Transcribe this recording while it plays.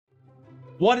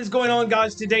What is going on,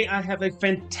 guys? Today I have a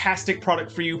fantastic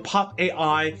product for you,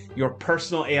 PopAi, your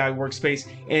personal AI workspace,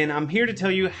 and I'm here to tell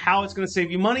you how it's going to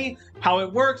save you money, how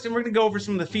it works, and we're going to go over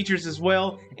some of the features as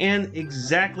well, and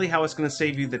exactly how it's going to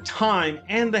save you the time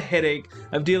and the headache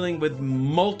of dealing with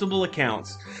multiple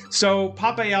accounts. So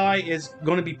PopAi is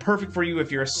going to be perfect for you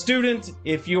if you're a student,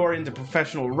 if you are into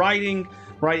professional writing,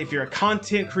 right? If you're a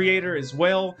content creator as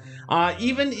well,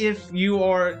 even if you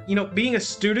are, being a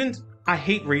student. I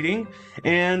hate reading,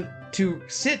 and to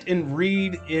sit and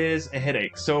read is a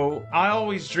headache. So I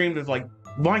always dreamed of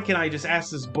why can't I just ask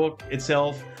this book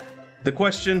itself the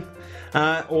question,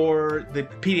 or the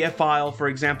PDF file, for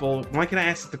example? Why can I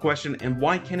ask it the question, and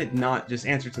why can it not just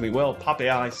answer to me? Well,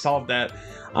 PopAi solved that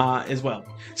as well.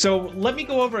 So let me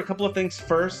go over a couple of things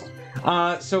first.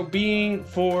 So being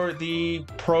for the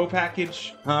Pro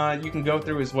package, you can go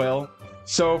through as well.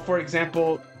 So for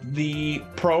example, the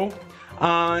Pro,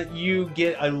 you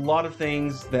get a lot of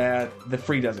things that the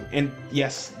free doesn't. And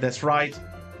yes, that's right,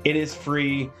 it is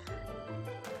free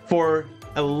for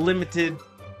a limited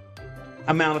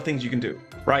amount of things you can do,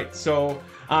 right? So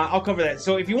I'll cover that.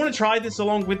 So if you want to try this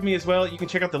along with me as well, you can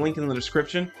check out the link in the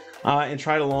description and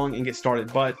try it along and get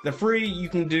started. But the free, you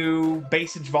can do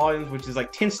basic volumes, which is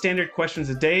like 10 standard questions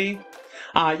a day.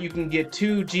 You can get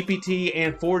 2 GPT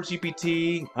and 4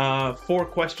 GPT, 4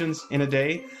 questions in a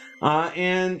day.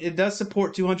 And it does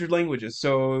support 200 languages.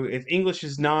 So if English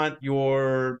is not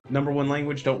your #1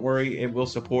 language, don't worry, it will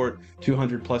support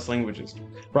 200 plus languages,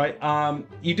 right?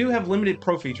 You do have limited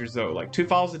pro features though, like 2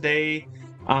 files a day,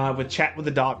 with chat with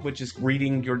the doc, which is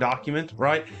reading your document,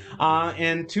 right?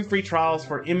 And 2 free trials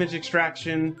for image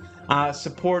extraction,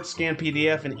 support scan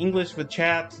PDF in English with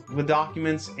chat with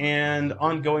documents, and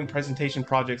ongoing presentation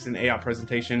projects in AI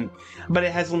presentation, but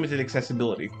it has limited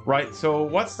accessibility, right? So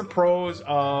what's the pros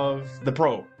of the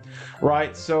Pro,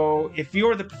 right? So if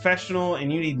you're the professional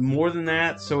and you need more than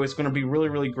that, so it's going to be really,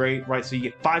 really great, right? So you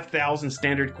get 5,000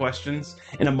 standard questions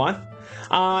in a month,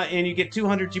 and you get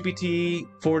 200 GPT,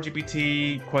 4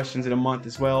 GPT questions in a month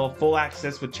as well. Full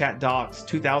access with chat docs,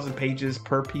 2,000 pages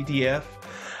per PDF.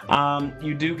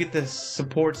 You do get the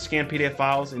support scan PDF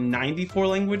files in 94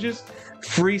 languages,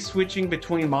 free switching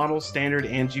between models, standard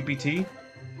and GPT.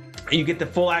 You get the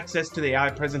full access to the AI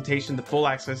presentation, the full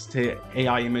access to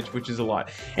AI image, which is a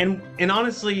lot. And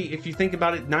honestly, if you think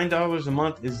about it, $9 a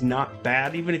month is not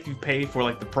bad. Even if you pay for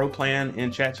like the Pro plan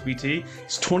and ChatGPT,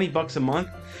 it's 20 bucks a month.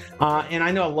 And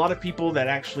I know a lot of people that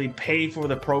actually pay for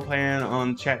the Pro plan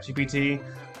on ChatGPT,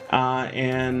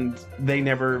 and they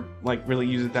never really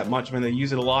use it that much. I mean, they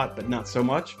use it a lot, but not so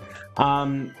much.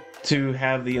 To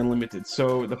have the unlimited.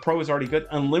 So the Pro is already good.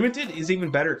 Unlimited is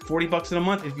even better at 40 bucks in a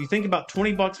month. If you think about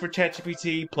 20 bucks for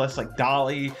ChatGPT plus like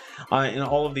Dolly, and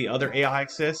all of the other AI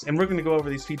access, and we're going to go over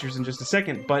these features in just a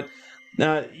second, but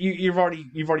you've already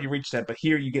reached that. But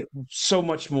here you get so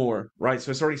much more, right? So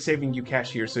it's already saving you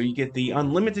cash here. So you get the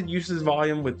unlimited uses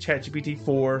volume with ChatGPT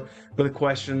 4 for the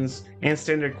questions and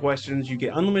standard questions. You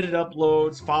get unlimited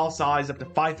uploads, file size up to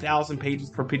 5,000 pages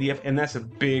per PDF, and that's a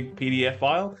big PDF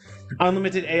file.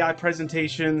 Unlimited AI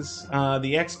presentations,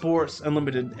 the exports,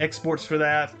 unlimited exports for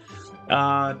that.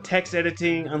 Text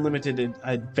editing, unlimited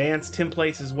advanced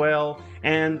templates as well.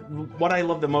 And what I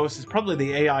love the most is probably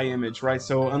the AI image, right?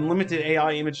 So unlimited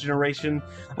AI image generation,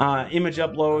 image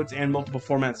uploads, and multiple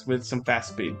formats with some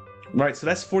fast speed. Right, so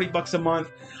that's 40 bucks a month.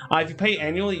 If you pay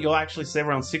annually, you'll actually save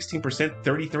around 16%,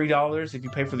 $33 if you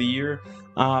pay for the year.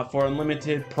 For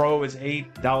unlimited, Pro is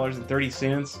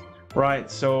 $8.30.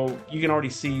 Right, so you can already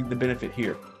see the benefit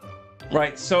here.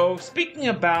 Right, so speaking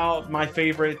about my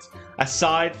favorite,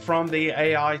 aside from the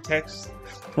AI text,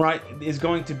 right, is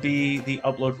going to be the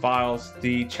upload files,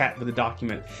 the chat with the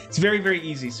document. It's very, very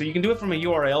easy. So you can do it from a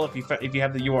URL if you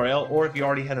have the URL, or if you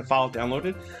already had a file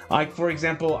downloaded. Like for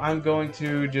example, I'm going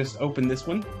to just open this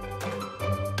one,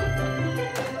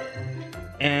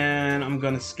 and I'm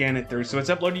going to scan it through. So it's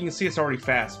uploaded. You can see it's already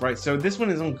fast, right? So this one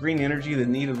is on green energy, the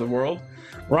need of the world,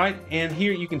 right? And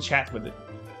here you can chat with it,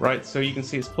 right? So you can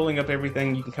see it's pulling up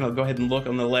everything. You can kind of go ahead and look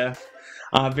on the left.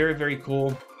 Very, very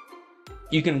cool.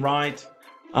 You can write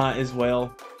as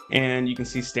well, and you can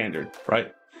see standard,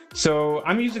 right? So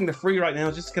I'm using the free right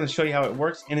now just to kind of show you how it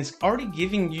works, and it's already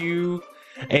giving you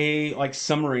a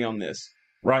summary on this.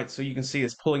 Right, so you can see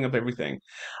it's pulling up everything.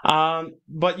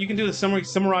 But you can do the summary,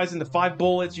 summarize into 5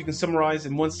 bullets. You can summarize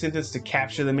in 1 sentence to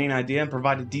capture the main idea and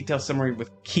provide a detailed summary with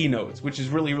keynotes, which is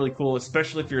really, really cool,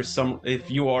 especially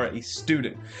if you are a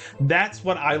student. That's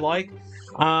what I like.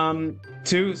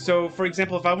 Too. So for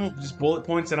example, if I want just bullet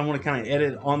points and I want to kind of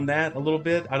edit on that a little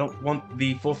bit, I don't want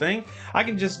the full thing, I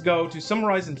can just go to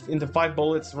summarize into 5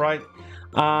 bullets, right?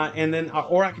 and then,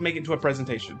 or I can make it into a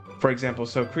presentation, for example.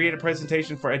 So create a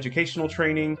presentation for educational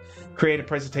training, create a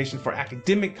presentation for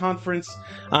academic conference.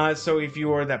 So if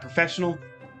you are that professional,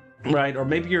 right, or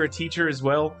maybe you're a teacher as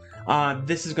well,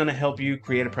 this is going to help you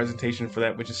create a presentation for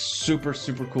that, which is super,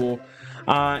 super cool.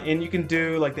 And you can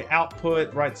do like the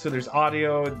output, right? So there's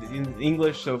audio in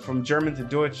English, so from German to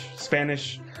Dutch,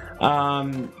 Spanish,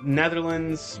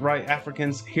 Netherlands, right?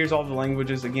 Africans. Here's all the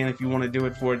languages again if you want to do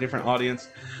it for a different audience.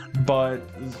 But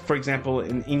for example,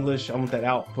 in English, I want that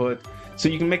output. So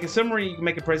you can make a summary, you can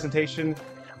make a presentation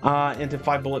into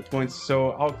 5 bullet points.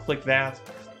 So I'll click that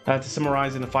to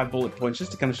summarize into 5 bullet points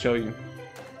just to kind of show you,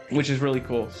 which is really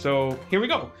cool. So here we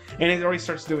go. And it already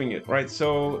starts doing it, right?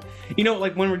 So, you know,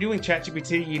 like when we're doing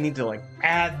ChatGPT, you need to like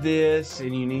add this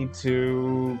and you need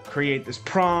to create this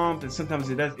prompt. And sometimes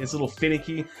it's a little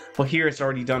finicky. Well, here it's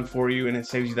already done for you and it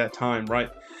saves you that time, right?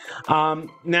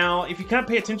 Now, if you kind of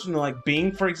pay attention to like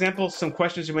Bing, for example, some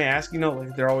questions you may ask, you know,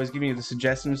 like they're always giving you the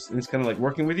suggestions and it's kind of like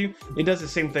working with you. It does the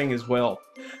same thing as well.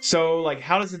 So like,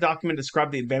 how does the document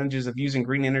describe the advantages of using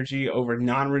green energy over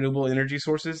non-renewable energy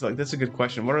sources? Like, that's a good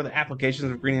question. What are the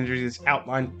applications of green energy that's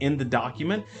outlined in the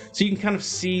document? So you can kind of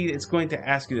see it's going to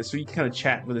ask you this. So you can kind of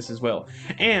chat with this as well.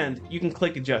 And you can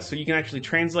click adjust. So you can actually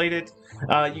translate it.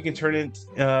 You can turn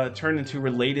into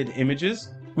related images,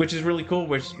 which is really cool.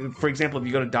 Which, for example, if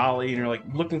you go to Dolly and you're like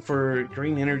looking for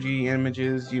green energy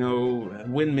images, you know,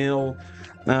 windmill,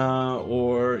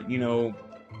 or, you know,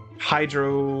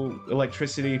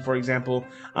 hydroelectricity, for example,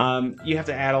 you have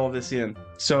to add all of this in.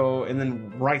 So, and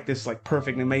then write this like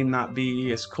perfect. It may not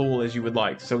be as cool as you would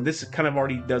like. So this kind of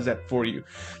already does that for you.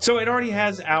 So it already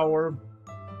has our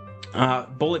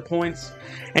bullet points.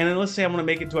 And then let's say I want to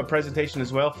make it to a presentation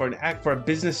as well for a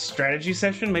business strategy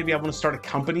session. Maybe I want to start a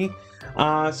company.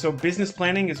 So business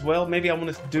planning as well. Maybe I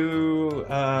want to do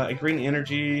a green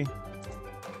energy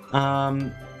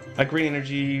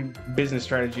business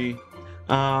strategy.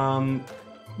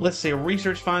 Let's say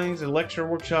research findings, a lecture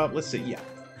workshop. Let's say,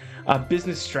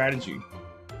 business strategy.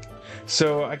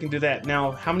 So I can do that.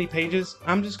 Now, how many pages?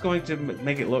 I'm just going to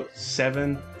make it look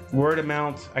 7. Word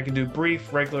amount. I can do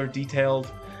brief, regular,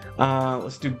 detailed.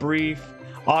 Let's do brief.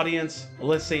 Audience.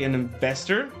 Let's say an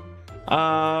investor.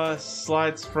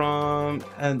 Slides from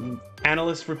an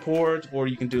analyst report, or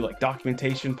you can do like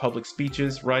documentation, public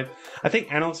speeches, right? I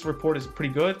think analyst report is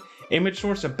pretty good. Image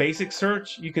source, a basic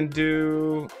search. You can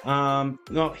do,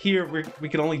 no, here we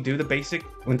can only do the basic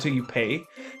until you pay.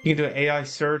 You can do an AI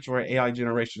search or an AI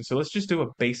generation. So let's just do a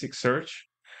basic search.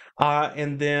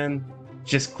 And then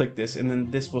just click this, and then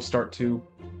this will start to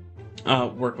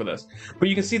work with us. But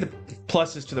you can see the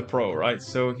pluses to the pro, right?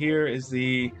 So here is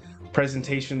the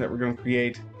presentation that we're going to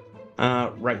create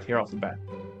right here off the bat.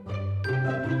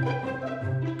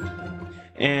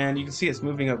 And you can see it's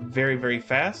moving up very, very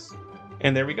fast.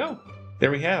 And there we go.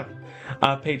 There we have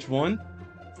page 1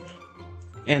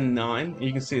 and 9.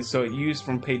 You can see it. So it used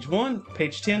from page 1,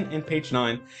 page 10, and page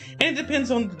 9. And it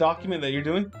depends on the document that you're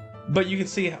doing. But you can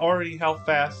see already how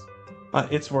fast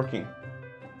it's working,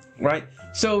 right?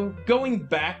 So going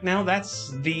back now,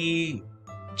 that's the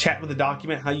chat with the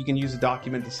document, how you can use a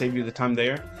document to save you the time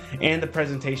there, and the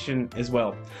presentation as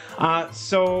well.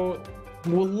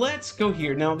 Well, let's go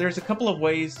here. Now, there's a couple of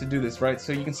ways to do this, right?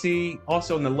 So you can see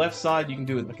also on the left side, you can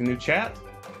do it like a new chat,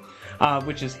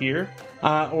 which is here,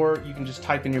 or you can just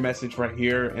type in your message right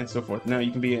here and so forth. Now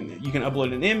you can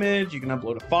upload an image, you can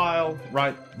upload a file,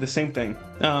 right? The same thing,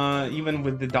 even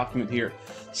with the document here.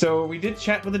 So we did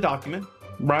chat with the document,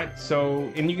 right?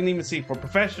 So, and you can even see for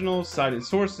professionals, cited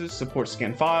sources, support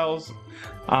scan files,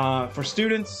 for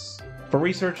students, for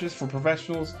researchers, for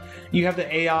professionals. You have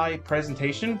the AI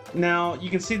presentation. Now you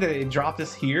can see that it dropped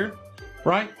this here,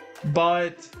 right?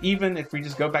 But even if we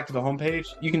just go back to the home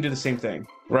page, you can do the same thing,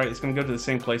 right? It's going to go to the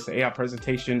same place, the AI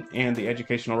presentation and the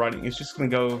educational writing. It's just going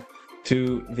to go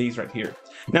to these right here.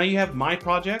 Now you have my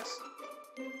projects.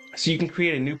 So you can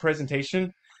create a new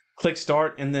presentation, click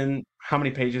start, and then how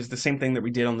many pages? The same thing that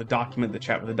we did on the document, the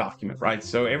chat with the document, right?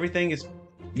 So everything is,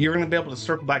 you're going to be able to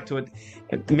circle back to it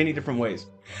in many different ways.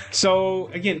 So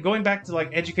again, going back to like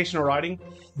educational writing,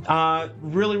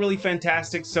 really, really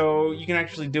fantastic. So you can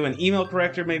actually do an email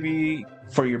corrector maybe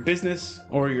for your business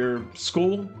or your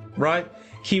school, right?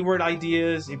 Keyword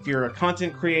ideas if you're a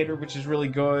content creator, which is really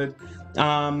good.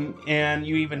 And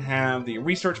you even have the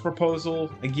research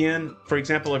proposal. Again, for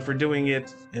example, if we're doing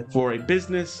it for a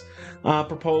business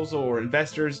proposal or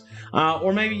investors,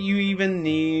 or maybe you even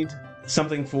need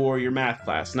something for your math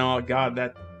class. Now,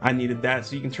 God, I needed that.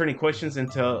 So you can turn any questions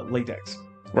into LaTeX.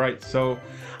 Right, so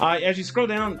as you scroll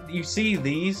down, you see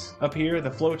these up here, the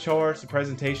flowcharts, the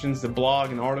presentations, the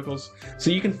blog, and articles.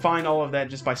 So you can find all of that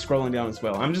just by scrolling down as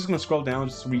well. I'm just going to scroll down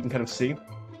just so you can kind of see.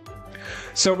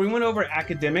 So we went over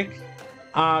academic,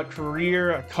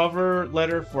 career, a cover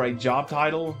letter for a job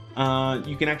title.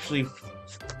 You can actually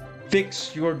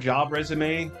fix your job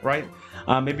resume, right?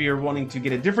 Maybe you're wanting to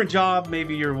get a different job.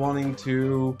 Maybe you're wanting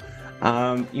to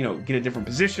get a different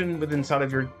position within inside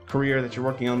of your career that you're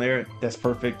working on there. That's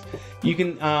perfect. You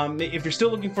can, if you're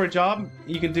still looking for a job,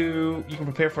 you can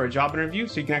prepare for a job interview.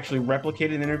 So you can actually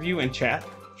replicate an interview and chat,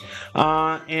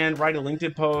 and write a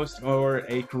LinkedIn post or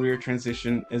a career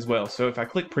transition as well. So if I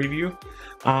click preview,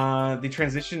 the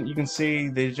transition, you can see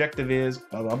the objective is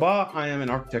blah, blah, blah. I am an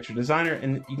architecture designer,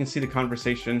 and you can see the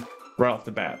conversation right off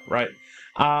the bat, right?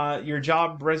 Your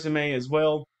job resume as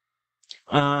well.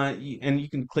 And you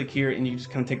can click here and you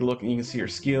just kind of take a look and you can see your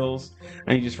skills,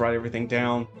 and you just write everything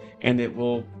down, and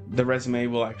the resume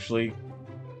will actually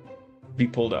be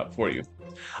pulled up for you.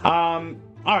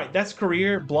 All right, that's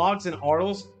career, blogs, and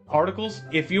articles.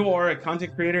 If you are a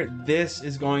content creator, this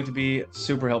is going to be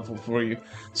super helpful for you.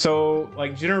 So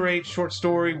like generate short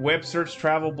story, web search,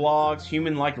 travel blogs,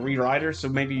 human-like rewriter. So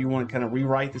maybe you want to kind of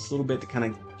rewrite this a little bit to kind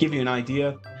of give you an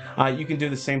idea. You can do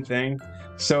the same thing.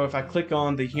 So if I click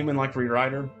on the human-like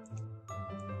rewriter,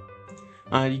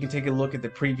 you can take a look at the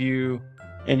preview,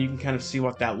 and you can kind of see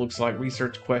what that looks like,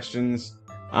 research questions,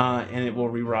 and it will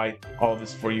rewrite all of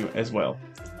this for you as well.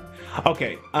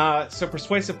 Okay, so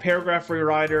persuasive paragraph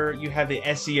rewriter, you have the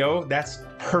SEO. That's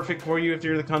perfect for you if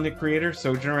you're the content creator.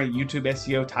 So generate YouTube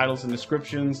SEO titles and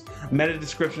descriptions, meta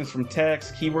descriptions from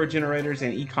text, keyword generators,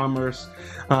 and e-commerce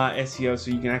SEO.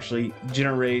 So you can actually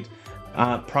generate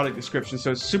product descriptions.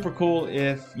 So it's super cool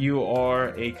if you are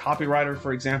a copywriter,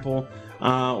 for example,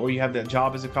 or you have that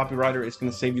job as a copywriter. It's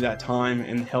going to save you that time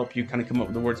and help you kind of come up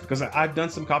with the words, because I've done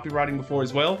some copywriting before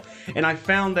as well, and I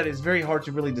found that it's very hard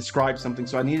to really describe something,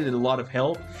 so I needed a lot of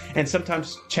help, and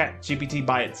sometimes ChatGPT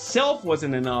by itself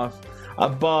wasn't enough,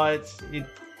 but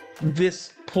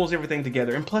this pulls everything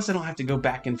together, and plus I don't have to go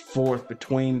back and forth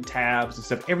between tabs and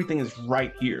stuff. Everything is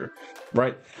right here,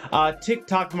 right?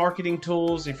 TikTok marketing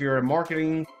tools, if you're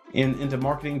into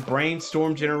marketing,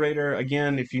 brainstorm generator,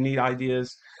 again, if you need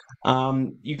ideas.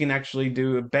 You can actually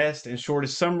do a best and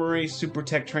shortest summary, super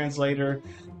tech translator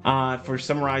for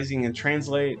summarizing and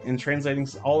translating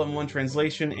all-in-one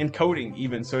translation, and coding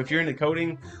even. So if you're into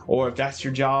coding, or if that's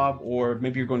your job, or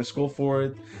maybe you're going to school for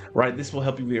it, right, this will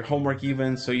help you with your homework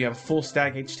even. So you have full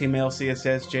stack HTML,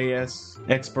 CSS, JS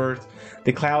expert,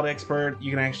 the cloud expert.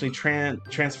 You can actually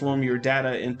transform your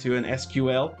data into an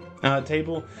SQL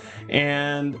table,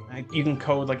 and you can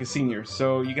code like a senior.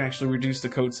 So you can actually reduce the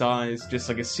code size just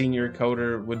like a senior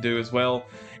coder would do as well.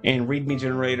 And README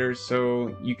generators,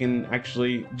 so you can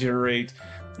actually generate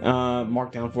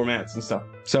markdown formats and stuff.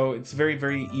 So it's very,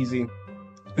 very easy.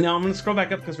 Now I'm going to scroll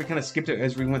back up because we kind of skipped it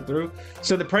as we went through.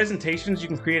 So the presentations, you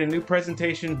can create a new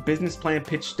presentation, business plan,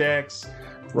 pitch decks,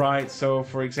 right? So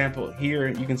for example, here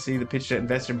you can see the pitch deck,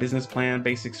 investor business plan,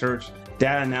 basic search,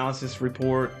 data analysis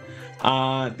report,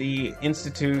 the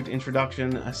institute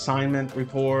introduction, assignment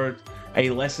report, a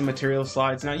lesson material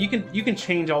slides. Now you can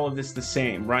change all of this the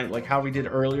same, right? Like how we did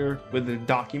earlier with the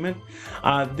document.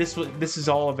 This is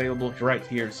all available right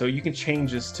here, so you can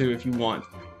change this too if you want,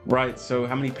 right? So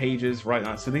how many pages, right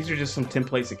now. So these are just some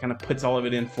templates that kind of puts all of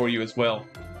it in for you as well.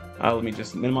 Let me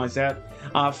just minimize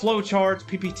that. Flow charts,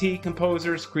 PPT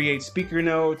composers, create speaker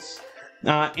notes,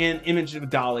 and image of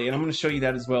DALL-E, and I'm going to show you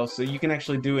that as well. So you can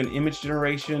actually do an image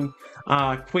generation,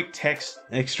 quick text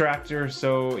extractor,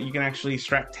 so you can actually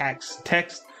extract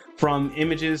text from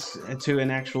images to an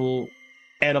actual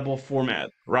editable format,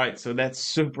 right? So that's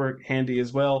super handy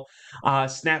as well.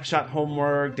 Snapshot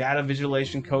homework, data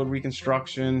visualization, code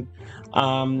reconstruction.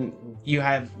 You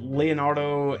have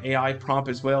Leonardo AI prompt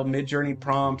as well, Midjourney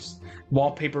prompts,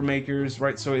 wallpaper makers,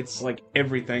 right? So it's like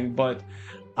everything. But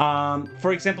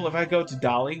for example, if I go to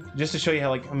DALL-E, just to show you how,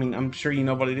 like, I mean, I'm sure you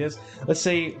know what it is. Let's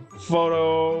say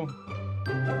photo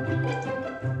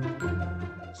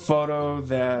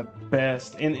that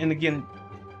best, and again,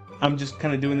 I'm just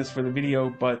kind of doing this for the video,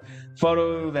 but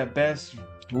photo that best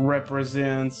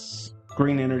represents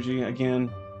green energy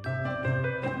again.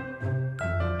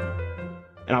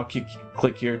 And I'll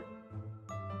click here.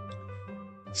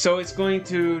 So it's going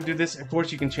to do this. Of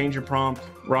course, you can change your prompt,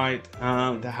 right,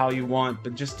 to how you want,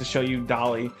 but just to show you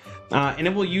DALL-E. And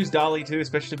it will use DALL-E too,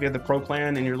 especially if you have the Pro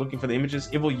plan and you're looking for the images.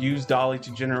 It will use DALL-E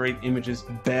to generate images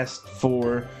best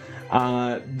for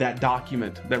that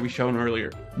document that we shown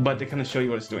earlier, but to kind of show you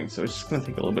what it's doing. So it's just going to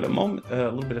take a little bit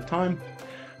of time,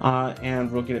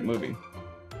 and we'll get it moving.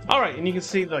 All right, and you can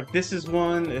see like this is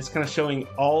one. It's kind of showing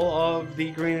all of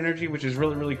the green energy, which is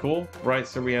really, really cool, right?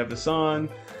 So we have the sun,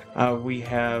 we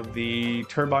have the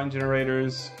turbine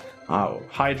generators,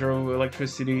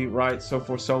 hydroelectricity, right? So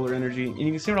for solar energy, and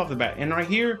you can see it off the bat. And right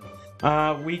here,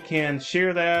 we can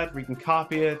share that, we can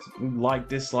copy it, like,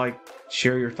 dislike,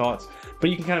 share your thoughts, but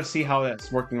you can kind of see how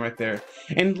that's working right there.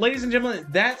 And ladies and gentlemen,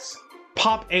 that's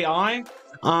PopAi.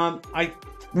 I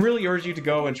really urge you to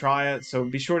go and try it, so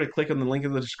be sure to click on the link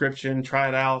in the description, try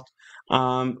it out,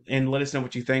 and let us know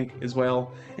what you think as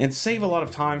well, and save a lot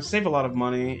of time, save a lot of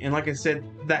money. And like I said,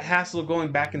 that hassle of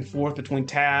going back and forth between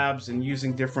tabs and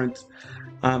using different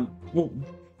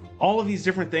all of these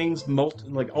different things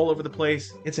like all over the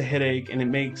place, it's a headache and it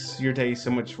makes your day so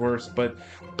much worse. But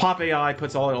PopAi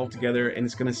puts all together, and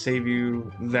it's going to save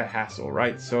you that hassle,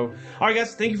 right? So all right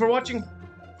guys, thank you for watching.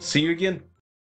 See you again.